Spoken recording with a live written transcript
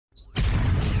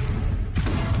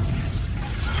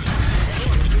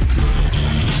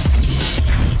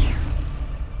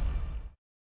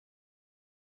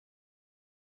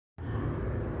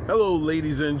Hello,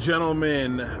 ladies and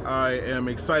gentlemen. I am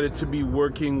excited to be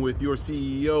working with your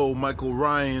CEO, Michael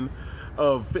Ryan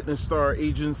of Fitness Star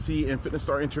Agency and Fitness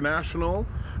Star International.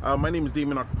 My name is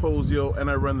Damien Okposio,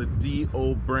 and I run the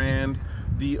DO brand.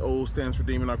 DO stands for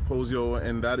Damien Okposio,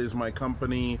 and that is my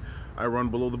company. I run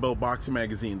Below the Belt Boxing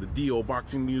Magazine, the DO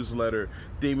Boxing Newsletter,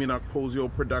 Damien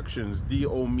Okposio Productions,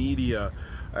 DO Media,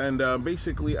 and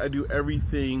basically I do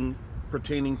everything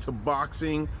pertaining to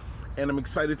boxing. And I'm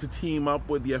excited to team up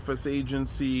with the FS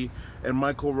Agency and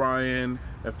Michael Ryan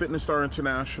at Fitness Star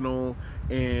International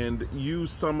and use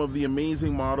some of the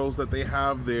amazing models that they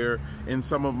have there in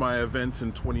some of my events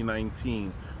in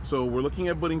 2019. So we're looking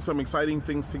at putting some exciting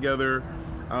things together.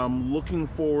 I'm looking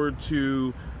forward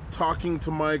to talking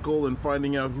to Michael and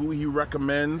finding out who he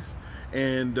recommends,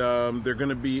 and it's going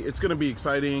to be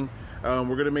exciting. We're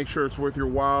going to make sure it's worth your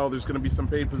while. There's going to be some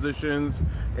paid positions,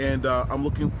 and I'm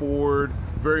looking forward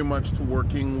very much to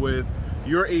working with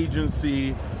your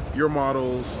agency, your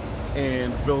models,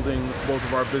 and building both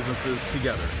of our businesses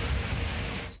together.